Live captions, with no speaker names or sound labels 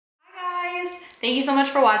Thank you so much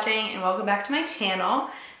for watching and welcome back to my channel.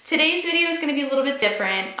 Today's video is going to be a little bit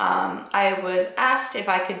different. I was asked if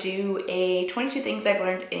I could do a 22 things I've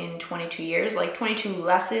learned in 22 years, like 22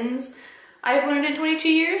 lessons I've learned in 22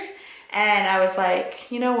 years. And I was like,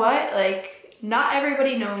 you know what? Like, not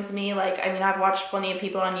everybody knows me. Like, I mean, I've watched plenty of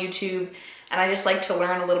people on YouTube and I just like to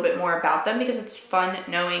learn a little bit more about them because it's fun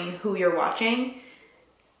knowing who you're watching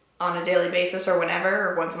on a daily basis or whenever,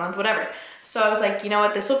 or once a month, whatever. So I was like, you know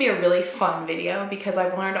what, this will be a really fun video because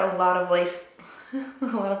I've learned a lot of life,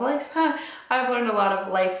 I've learned a lot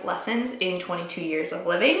of life lessons in 22 years of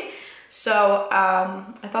living. So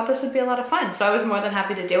I thought this would be a lot of fun. So I was more than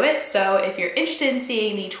happy to do it. So if you're interested in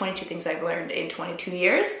seeing the 22 things I've learned in 22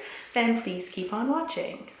 years, then please keep on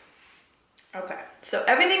watching. Okay, so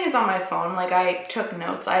everything is on my phone. Like, I took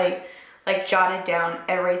notes. I like jotted down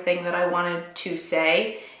everything that I wanted to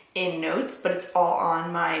say in notes, but it's all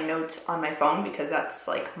on my notes on my phone because that's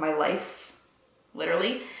like my life,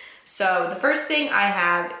 literally. So the first thing I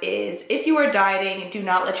have is, if you are dieting, do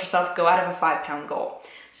not let yourself go out of a 5-pound goal.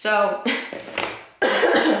 So,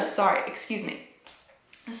 sorry, excuse me.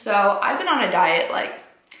 So I've been on a diet like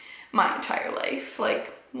my entire life,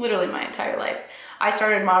 like literally my entire life. I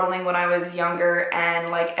started modeling when I was younger,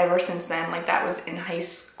 and like ever since then, like that was in high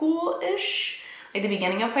school-ish, like the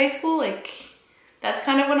beginning of high school, like that's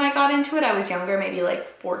kind of when I got into it. I was younger, maybe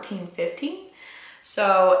like 14, 15.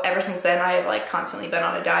 So ever since then, I have like constantly been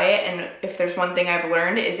on a diet. And if there's one thing I've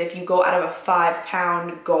learned is if you go out of a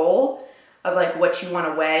 5-pound goal of like what you want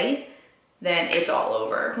to weigh, then it's all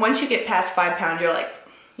over. Once you get past 5 pounds, you're like,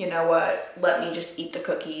 you know what, let me just eat the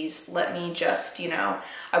cookies. Let me just, you know,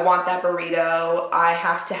 I want that burrito. I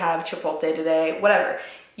have to have Chipotle today, whatever.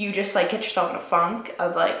 You just like get yourself in a funk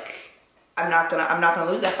of like, I'm not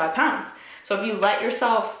gonna lose that 5 pounds. So if you let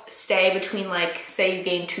yourself stay between, like, say you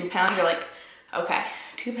gain 2 pounds, you're like, okay,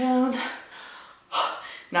 2 pounds,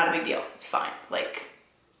 not a big deal, it's fine. Like,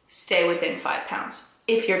 stay within 5 pounds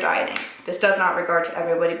if you're dieting. This does not regard to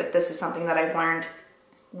everybody, but this is something that I've learned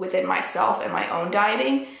within myself and my own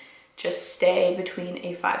dieting. Just stay between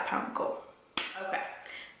a 5-pound goal. Okay,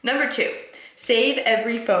 number 2, save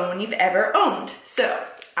every phone you've ever owned. So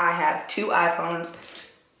I have 2 iPhones,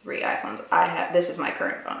 3 iPhones. This is my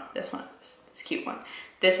current phone. This one, this cute one.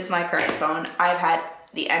 This is my current phone. I've had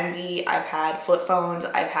the Envy, I've had flip phones,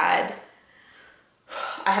 I had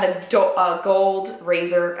a gold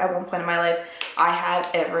Razr at one point in my life. I have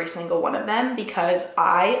every single one of them because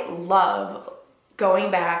I love going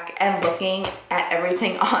back and looking at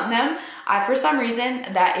everything on them. For some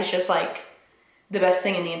reason, that is just like the best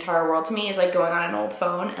thing in the entire world to me, is like going on an old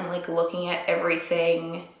phone and like looking at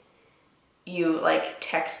everything you like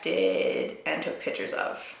texted and took pictures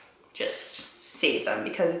of. Just save them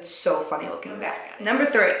because it's so funny looking back. Number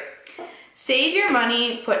 3, save your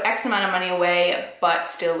money, put X amount of money away, but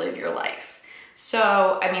still live your life.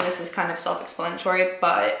 So, I mean, this is kind of self-explanatory,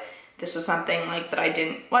 but this was something like that I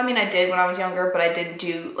didn't, well, I mean, I did when I was younger, but I didn't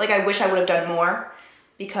do, like, I wish I would have done more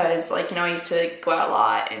because, like, you know, I used to go out a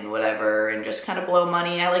lot and whatever and just kind of blow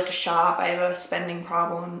money. I like to shop. I have a spending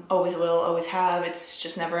problem, always will, always have. It's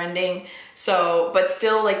just never ending. So, but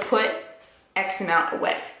still, like, put X amount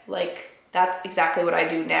away. Like, that's exactly what I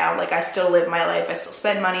do now. Like, I still live my life. I still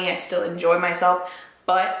spend money. I still enjoy myself.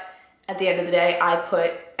 But at the end of the day, I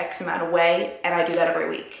put X amount away, and I do that every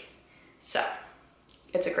week. So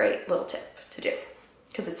it's a great little tip to do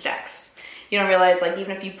because it stacks. You don't realize, like,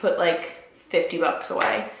 even if you put like 50 bucks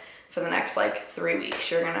away for the next like 3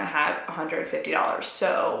 weeks, you're gonna have $150.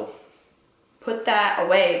 So put that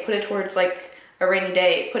away, put it towards like a rainy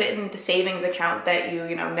day, put it in the savings account that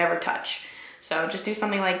you know, never touch. So just do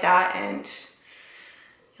something like that and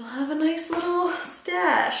you'll have a nice little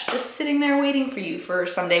stash just sitting there waiting for you for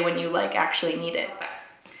someday when you like actually need it.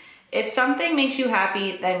 If something makes you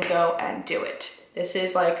happy, then go and do it. This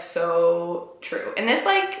is like so true. And this,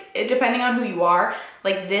 like, depending on who you are,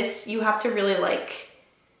 like this, you have to really like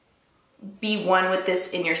be one with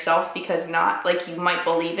this in yourself, because not like, you might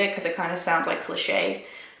believe it because it kind of sounds like cliche,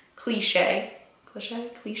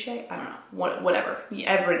 I don't know, whatever.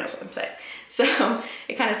 Everybody knows what I'm saying. So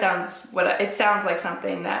it kind of sounds, it sounds like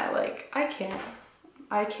something that like, I can't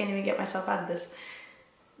even get myself out of this.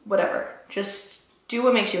 Whatever, just do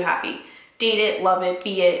what makes you happy. Date it, love it,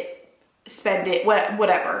 be it, spend it,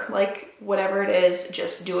 whatever. Like, whatever it is,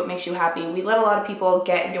 just do what makes you happy. We let a lot of people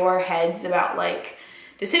get into our heads about like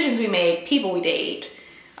decisions we make, people we date,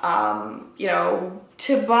 you know,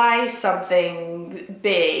 to buy something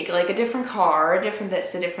big, like a different car, a different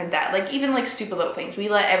this, a different that, like even like stupid little things. We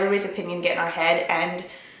let everybody's opinion get in our head and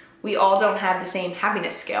we all don't have the same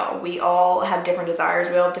happiness scale. We all have different desires.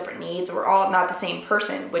 We all have different needs. We're all not the same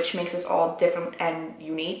person, which makes us all different and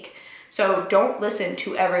unique. So don't listen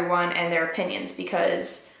to everyone and their opinions,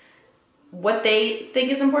 because what they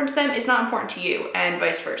think is important to them is not important to you, and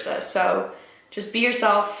vice versa. So just be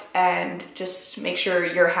yourself and just make sure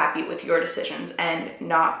you're happy with your decisions and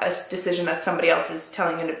not a decision that somebody else is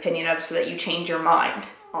telling you an opinion of so that you change your mind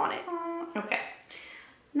on it. Okay.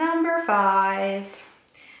 Number 5,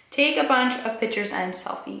 take a bunch of pictures and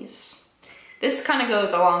selfies. This kind of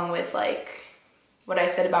goes along with like what I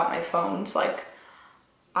said about my phones. Like,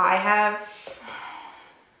 I have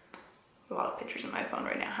a lot of pictures in my phone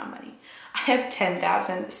right now. How many? I have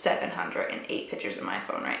 10,708 pictures in my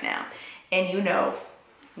phone right now. And you know,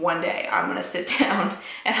 one day I'm gonna sit down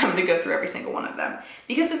and I'm gonna go through every single one of them,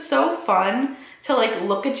 because it's so fun to like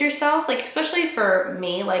look at yourself, like especially for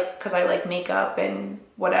me, like because I like makeup and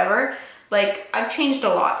whatever. Like, I've changed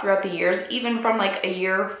a lot throughout the years, even from like a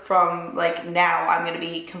year from like now, I'm gonna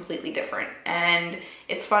be completely different. And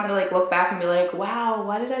it's fun to like look back and be like, wow,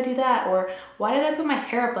 why did I do that? Or why did I put my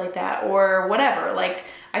hair up like that? Or whatever. Like,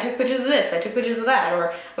 I took pictures of this, I took pictures of that,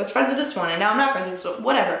 or I was friends with this one and now I'm not friends with this one,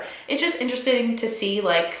 whatever. It's just interesting to see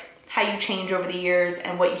like how you change over the years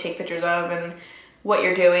and what you take pictures of and what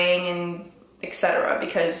you're doing and etc.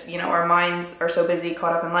 Because, you know, our minds are so busy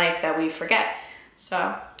caught up in life that we forget.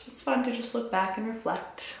 So it's fun to just look back and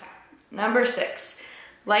reflect. Number 6,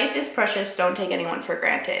 life is precious, don't take anyone for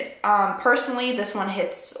granted. Personally, this one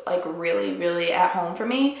hits like really, really at home for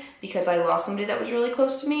me, because I lost somebody that was really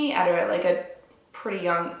close to me at like a pretty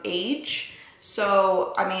young age.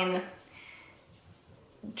 So, I mean,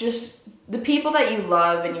 just the people that you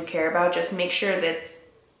love and you care about, just make sure that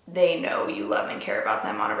they know you love and care about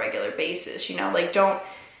them on a regular basis. You know, like, don't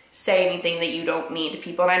say anything that you don't mean to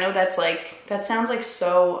people. And I know that's like, that sounds like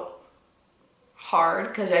so hard,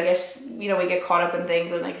 because I guess, you know, we get caught up in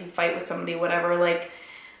things and like you fight with somebody, whatever, like,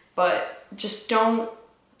 but just don't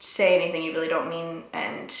say anything you really don't mean,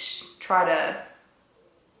 and try to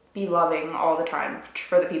be loving all the time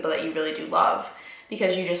for the people that you really do love,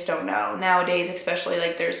 because you just don't know. Nowadays, especially,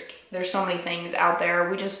 like, there's so many things out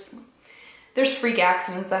there. There's freak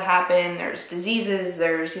accidents that happen, there's diseases,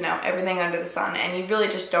 there's, you know, everything under the sun, and you really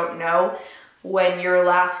just don't know when your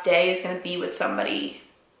last day is going to be with somebody.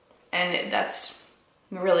 And that's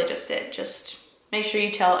really just it. Just make sure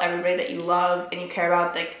you tell everybody that you love and you care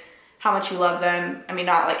about, like, how much you love them. I mean,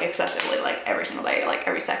 not like excessively, like every single day, like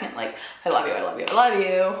every second, like, I love you, I love you, I love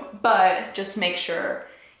you. But just make sure,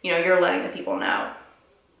 you know, you're letting the people know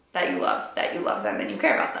that you love them and you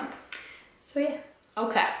care about them. So yeah.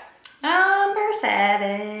 Okay. Number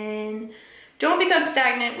 7, don't become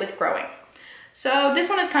stagnant with growing. So this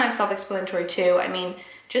one is kind of self-explanatory too. I mean,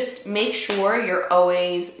 just make sure you're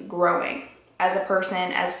always growing as a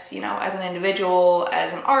person, as, you know, as an individual,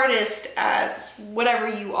 as an artist, as whatever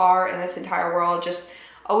you are in this entire world. Just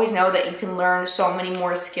always know that you can learn so many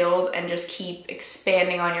more skills and just keep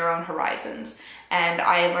expanding on your own horizons. And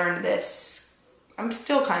I learned this, I'm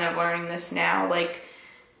still kind of learning this now, like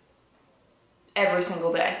every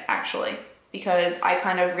single day, actually, because I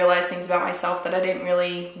kind of realized things about myself that I didn't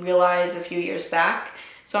really realize a few years back.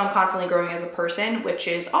 So I'm constantly growing as a person, which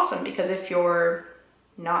is awesome, because if you're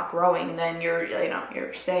not growing, then you're, you know,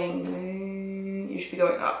 you're staying, you should be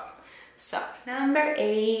going up. So number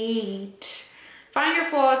 8, find your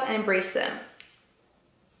flaws and embrace them.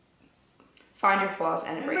 Find your flaws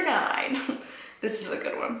and embrace them. Number 9, this is a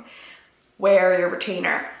good one. Wear your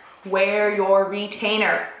retainer. Wear your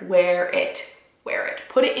retainer. Wear it. Wear it.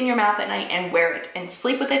 Put it in your mouth at night and wear it, and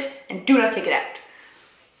sleep with it, and do not take it out.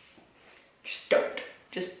 Just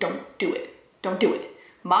don't do it. Don't do it.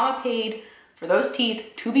 Mama paid for those teeth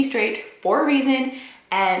to be straight for a reason,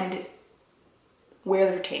 and wear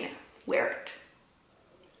the retainer. Wear it.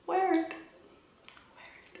 Wear it. Wear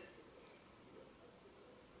it.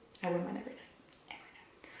 I wear mine every night. Every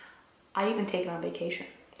night. I even take it on vacation.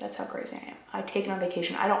 That's how crazy I am. I take it on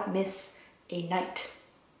vacation. I don't miss a night.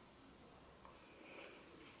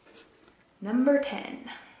 Number 10,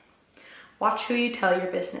 watch who you tell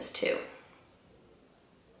your business to.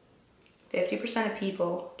 50% of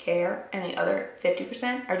people care, and the other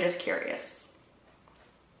 50% are just curious.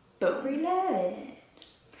 Boom. We love it.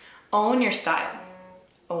 Own your style.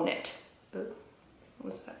 Own it. Ooh,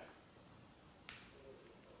 what was that?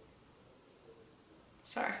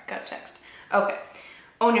 Sorry, got a text. Okay.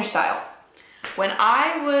 Own your style. When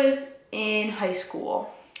I was in high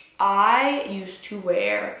school, I used to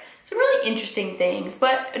wear some really interesting things,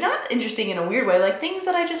 but not interesting in a weird way, like things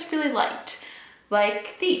that I just really liked.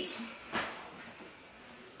 Like these.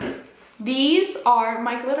 These are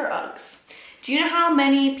my glitter Uggs. Do you know how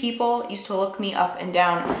many people used to look me up and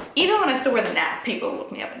down? Even when I still wear the nap, people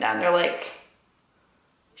look me up and down. They're like,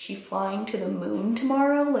 is she flying to the moon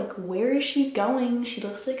tomorrow? Like, where is she going? She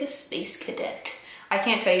looks like a space cadet. I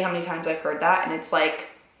can't tell you how many times I've heard that, and it's like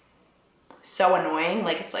so annoying.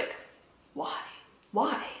 Like, it's like, why?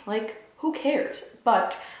 Why? Like, who cares?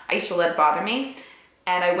 But I used to let it bother me,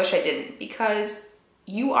 and I wish I didn't, because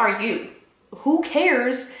you are you. Who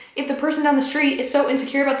cares if the person down the street is so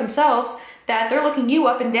insecure about themselves that they're looking you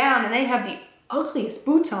up and down and they have the ugliest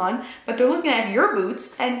boots on, but they're looking at your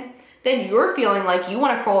boots, and then you're feeling like you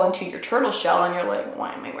want to crawl into your turtle shell, and you're like,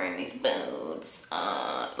 why am I wearing these boots?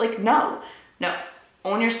 Like, no.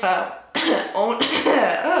 Own your style. Own,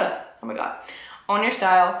 oh my God. Own your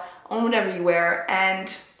style. Own whatever you wear,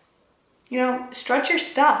 and, you know, strut your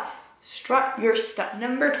stuff. Strut your stuff.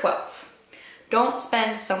 Number 12. Don't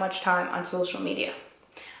spend so much time on social media.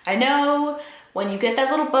 I know when you get that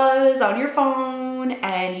little buzz on your phone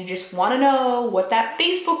and you just want to know what that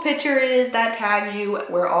Facebook picture is that tags you,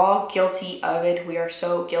 we're all guilty of it. We are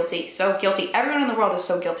so guilty, so guilty. Everyone in the world is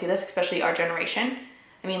so guilty of this, especially our generation.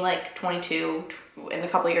 I mean, like 22 and a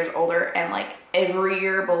couple of years older, and like every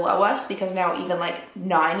year below us, because now even like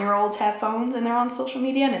 9-year-olds have phones and they're on social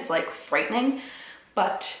media, and it's like frightening.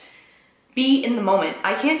 But be in the moment.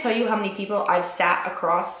 I can't tell you how many people I've sat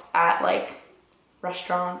across at like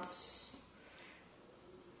restaurants,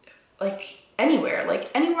 like anywhere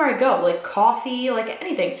I go, like coffee, like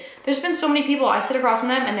anything. There's been so many people I sit across from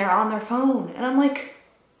them and they're on their phone, and I'm like,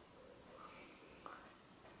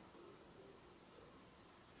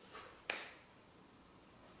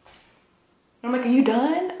 are you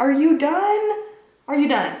done? Are you done? Are you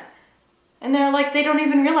done? And they're like, they don't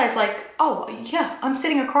even realize, like, oh yeah, I'm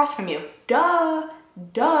sitting across from you. Duh,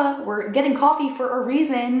 we're getting coffee for a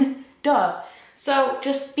reason. Duh. So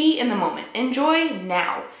just be in the moment. Enjoy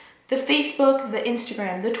now. The Facebook, the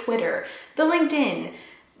Instagram, the Twitter, the LinkedIn,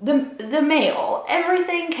 the mail,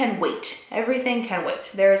 everything can wait. Everything can wait.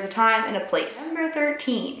 There is a time and a place. Number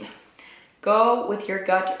 13, go with your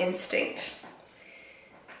gut instinct.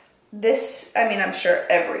 This, I mean, I'm sure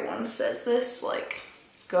everyone says this, like,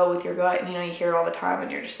 go with your gut, and you know, you hear it all the time, and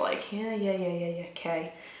you're just like, yeah,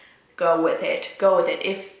 okay. Go with it, go with it.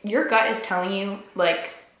 If your gut is telling you,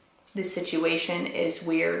 like, this situation is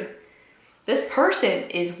weird, this person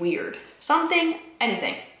is weird, something,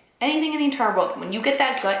 anything in the entire world, when you get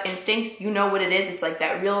that gut instinct, you know what it is. It's like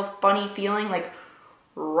that real funny feeling, like,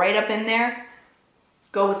 right up in there.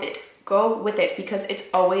 Go with it. Go with it, because it's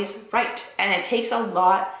always right, and it takes a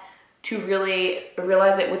lot to really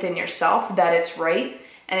realize it within yourself that it's right.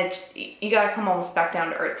 And it's, you gotta come almost back down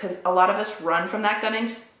to earth, because a lot of us run from that gut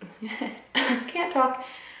can't talk.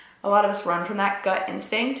 A lot of us run from that gut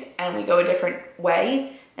instinct and we go a different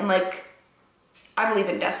way. And like, I believe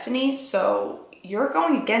in destiny, so you're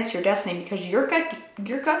going against your destiny, because your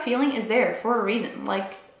gut feeling is there for a reason.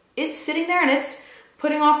 Like, it's sitting there and it's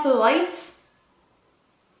putting off the lights.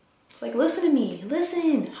 It's like, listen to me,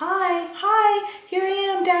 listen, hi, here I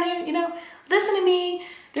am down here, you know, listen to me.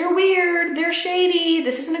 They're weird, they're shady,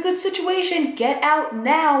 this isn't a good situation, get out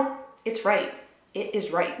now. It's right, it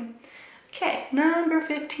is right. Okay, number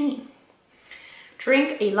 15,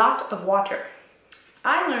 drink a lot of water.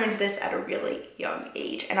 I learned this at a really young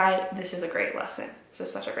age, and this is a great lesson. This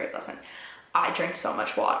is such a great lesson. I drink so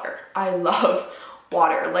much water. I love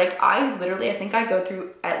water. Like, I think I go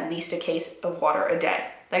through at least a case of water a day.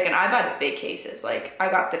 Like, and I buy the big cases. Like, I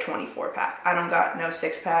got the 24 pack. I don't got no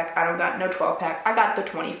 6 pack. I don't got no 12 pack. I got the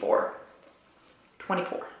 24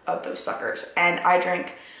 of those suckers. And I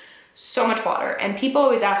drink so much water. And people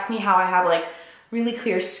always ask me how I have like really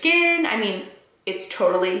clear skin. I mean, it's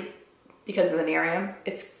totally because of the Nerium.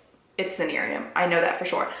 It's the Nerium. I know that for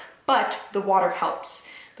sure. But the water helps.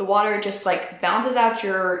 The water just like balances out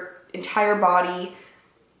your entire body.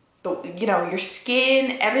 You know, your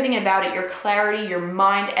skin, everything about it, your clarity, your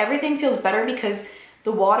mind, everything feels better because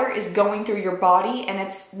the water is going through your body and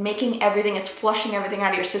it's making everything, it's flushing everything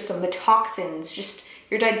out of your system, the toxins, just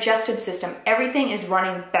your digestive system, everything is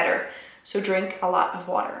running better. So drink a lot of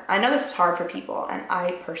water. I know this is hard for people, and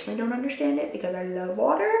I personally don't understand it because I love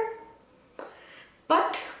water,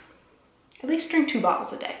 but at least drink 2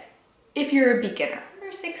 bottles a day if you're a beginner.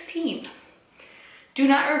 Number 16. Do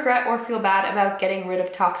not regret or feel bad about getting rid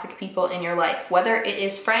of toxic people in your life, whether it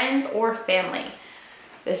is friends or family.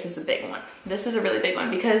 This is a big one. This is a really big one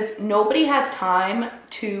because nobody has time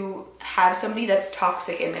to have somebody that's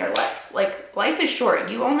toxic in their life. Like, life is short.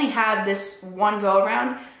 You only have this one go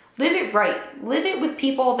around. Live it right. Live it with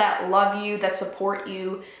people that love you, that support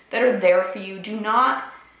you, that are there for you. Do not,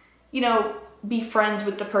 you know, be friends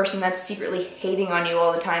with the person that's secretly hating on you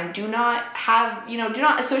all the time. Do not have, do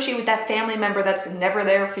not associate with that family member that's never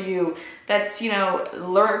there for you, that's,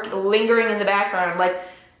 lingering in the background. Like,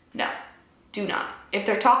 no, do not. If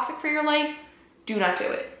they're toxic for your life, do not do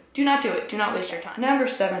it. Do not do it. Do not waste your time. Number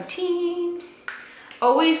 17,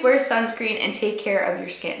 always wear sunscreen and take care of your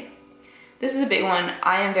skin. This is a big one.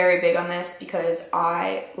 I am very big on this because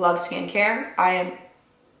I love skincare. I am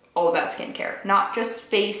all about skincare, not just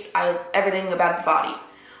face, everything about the body.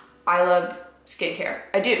 I love skincare.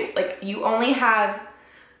 I do. Like, you only have,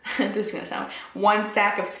 this is gonna sound, one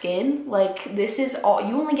sack of skin. Like, this is all,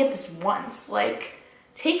 you only get this once. Like,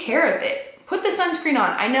 take care of it. Put the sunscreen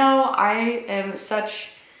on. I know I am such,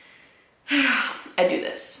 I do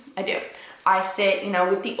this. I do. I sit,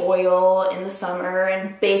 with the oil in the summer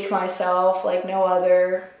and bake myself like no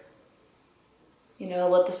other,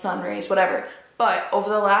 let the sun rays, whatever. But over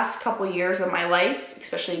the last couple years of my life,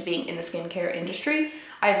 especially being in the skincare industry,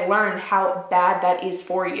 I've learned how bad that is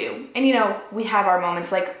for you. And we have our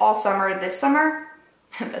moments, like all summer, this summer,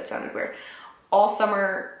 that sounded weird. All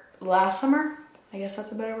summer, last summer, I guess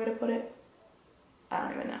that's a better way to put it. I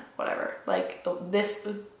don't even know, whatever. Like this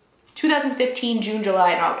 2015, June,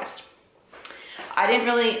 July, and August. I didn't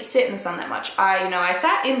really sit in the sun that much. I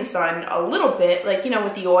sat in the sun a little bit, like,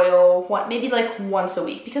 with the oil, maybe like once a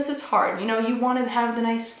week, because it's hard. You want to have the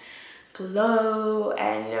nice glow,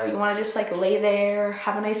 and, you want to just like lay there,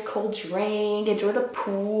 have a nice cold drink, enjoy the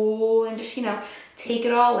pool, and just, take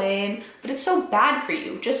it all in. But it's so bad for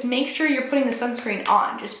you. Just make sure you're putting the sunscreen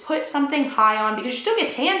on. Just put something high on, because you still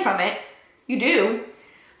get tan from it. You do.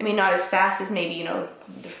 I mean, not as fast as maybe,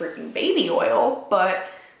 the freaking baby oil, but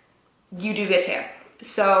you do get tan.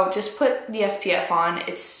 So just put the SPF on.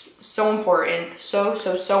 It's so important. So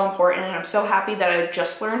important. And I'm so happy that I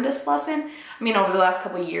just learned this lesson. I mean, over the last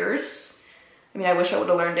couple of years. I mean, I wish I would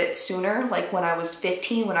have learned it sooner, like when I was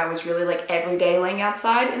 15, when I was really like every day laying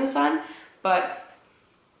outside in the sun. But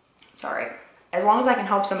it's all right. As long as I can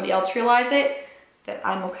help somebody else realize it, then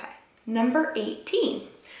I'm okay. Number 18,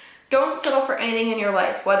 don't settle for anything in your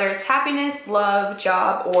life, whether it's happiness, love,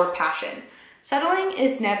 job, or passion. Settling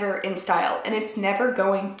is never in style, and it's never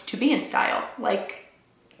going to be in style. Like,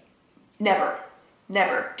 never.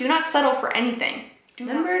 Never. Do not settle for anything.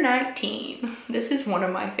 Number 19. This is one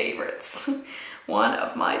of my favorites. One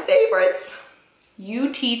of my favorites.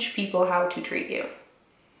 You teach people how to treat you.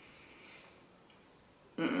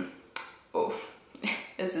 Oh,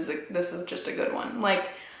 this is just a good one.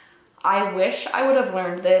 Like, I wish I would have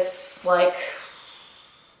learned this like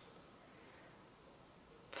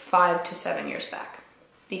 5 to 7 years back,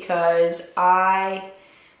 because I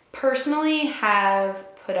personally have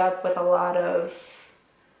put up with a lot of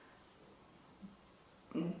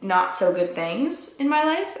not so good things in my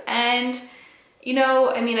life. And,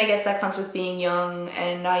 I mean, I guess that comes with being young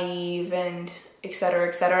and naive and et cetera,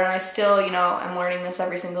 et cetera. And I still, I'm learning this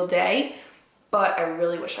every single day, but I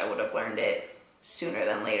really wish I would have learned it sooner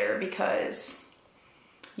than later, because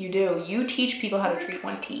you teach people how to treat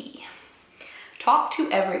 20. Talk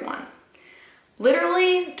to everyone.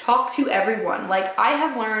 Literally talk to everyone. Like, I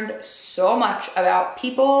have learned so much about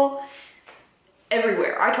people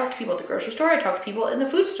everywhere. I talk to people at the grocery store. I talk to people in the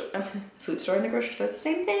food store. Food store and the grocery store, it's the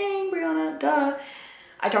same thing, Brianna, duh.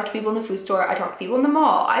 I talk to people in the food store. I talk to people in the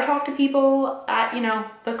mall. I talk to people at,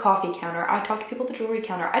 the coffee counter. I talk to people at the jewelry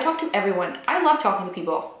counter. I talk to everyone. I love talking to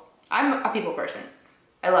people. I'm a people person.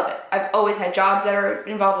 I love it. I've always had jobs that are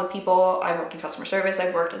involved with people. I've worked in customer service.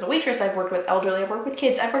 I've worked as a waitress. I've worked with elderly. I've worked with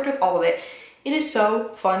kids. I've worked with all of it. It is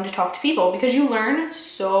so fun to talk to people because you learn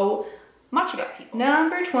so much about people.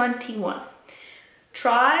 Number 21,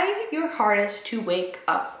 try your hardest to wake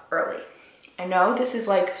up early. I know this is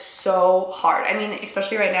like so hard. I mean,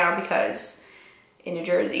 especially right now, because in New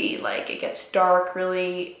Jersey, like, it gets dark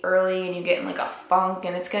really early and you get in like a funk,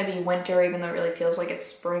 and it's gonna be winter, even though it really feels like it's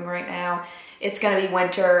spring right now. It's gonna be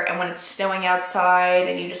winter, and when it's snowing outside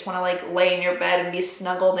and you just wanna like lay in your bed and be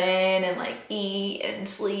snuggled in and like eat and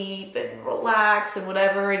sleep and relax and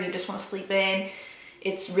whatever, and you just wanna sleep in,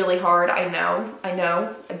 it's really hard. I know.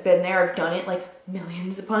 I've been there, I've done it like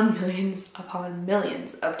millions upon millions upon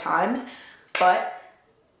millions of times. But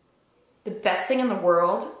the best thing in the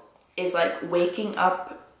world is like waking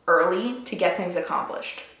up early to get things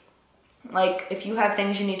accomplished. Like, if you have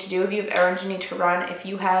things you need to do, if you have errands you need to run, if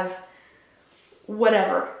you have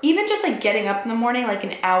whatever, even just like getting up in the morning like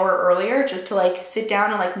an hour earlier just to like sit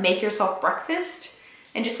down and like make yourself breakfast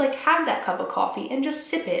and just like have that cup of coffee and just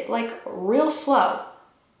sip it like real slow,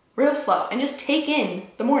 and just take in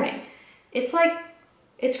the morning. It's like,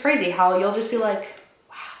 it's crazy how you'll just be like,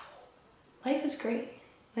 wow, life is great.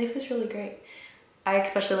 Life is really great. I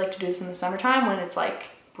especially like to do this in the summertime when it's like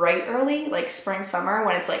bright early, like spring, summer,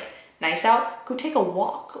 when it's like nice out. Go take a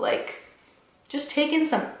walk, like just take in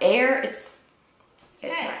some air. It's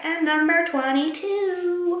nice. And number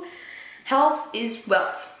 22, health is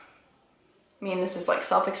wealth. I mean, this is like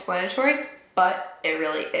self-explanatory, but it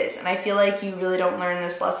really is. And I feel like you really don't learn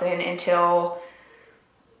this lesson until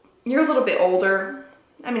you're a little bit older.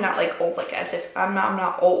 I mean, not like old, like as if I'm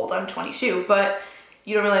not old, I'm 22, but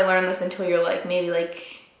you don't really learn this until you're like maybe like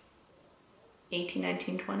 18,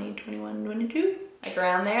 19, 20, 21, 22, like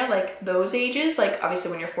around there, like those ages. Like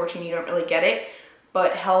obviously when you're 14, you don't really get it,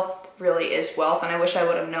 but health really is wealth. And I wish I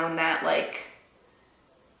would have known that like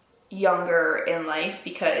younger in life,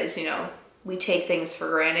 because, you know, we take things for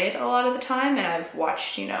granted a lot of the time. And I've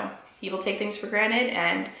watched, you know, people take things for granted,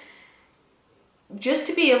 and just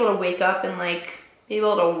to be able to wake up and like be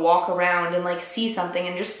able to walk around and like see something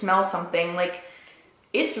and just smell something, like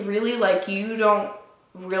it's really like you don't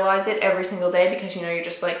realize it every single day because, you know, you're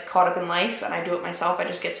just like caught up in life. And I do it myself, I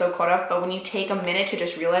just get so caught up. But when you take a minute to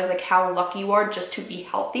just realize like how lucky you are just to be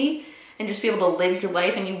healthy and just be able to live your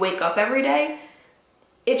life, and you wake up every day,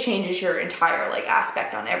 it changes your entire like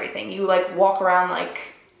aspect on everything. You like walk around like,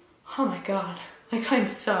 oh my God, like I'm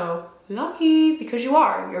so lucky, because you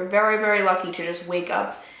are. You're very, very lucky to just wake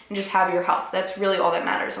up and just have your health. That's really all that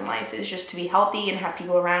matters in life, is just to be healthy and have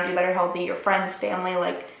people around you that are healthy, your friends, family,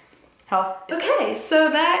 like health. Okay,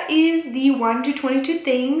 so that is the 1 to 22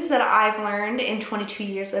 things that I've learned in 22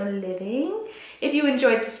 years of living. If you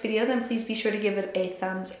enjoyed this video, then please be sure to give it a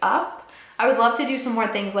thumbs up. I would love to do some more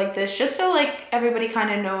things like this, just so like everybody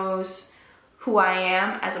kind of knows who I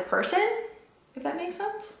am as a person, if that makes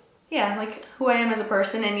sense. Yeah, like who I am as a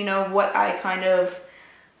person, and you know, what I kind of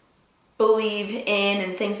believe in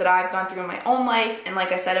and things that I've gone through in my own life. And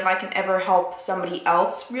like I said, if I can ever help somebody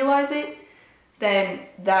else realize it, then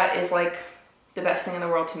that is like the best thing in the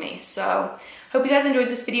world to me. So hope you guys enjoyed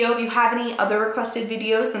this video. If you have any other requested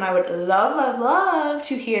videos, then I would love, love, love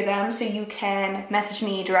to hear them. So you can message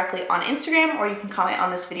me directly on Instagram, or you can comment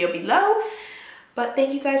on this video below. But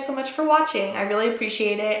thank you guys so much for watching. I really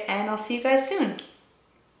appreciate it, and I'll see you guys soon.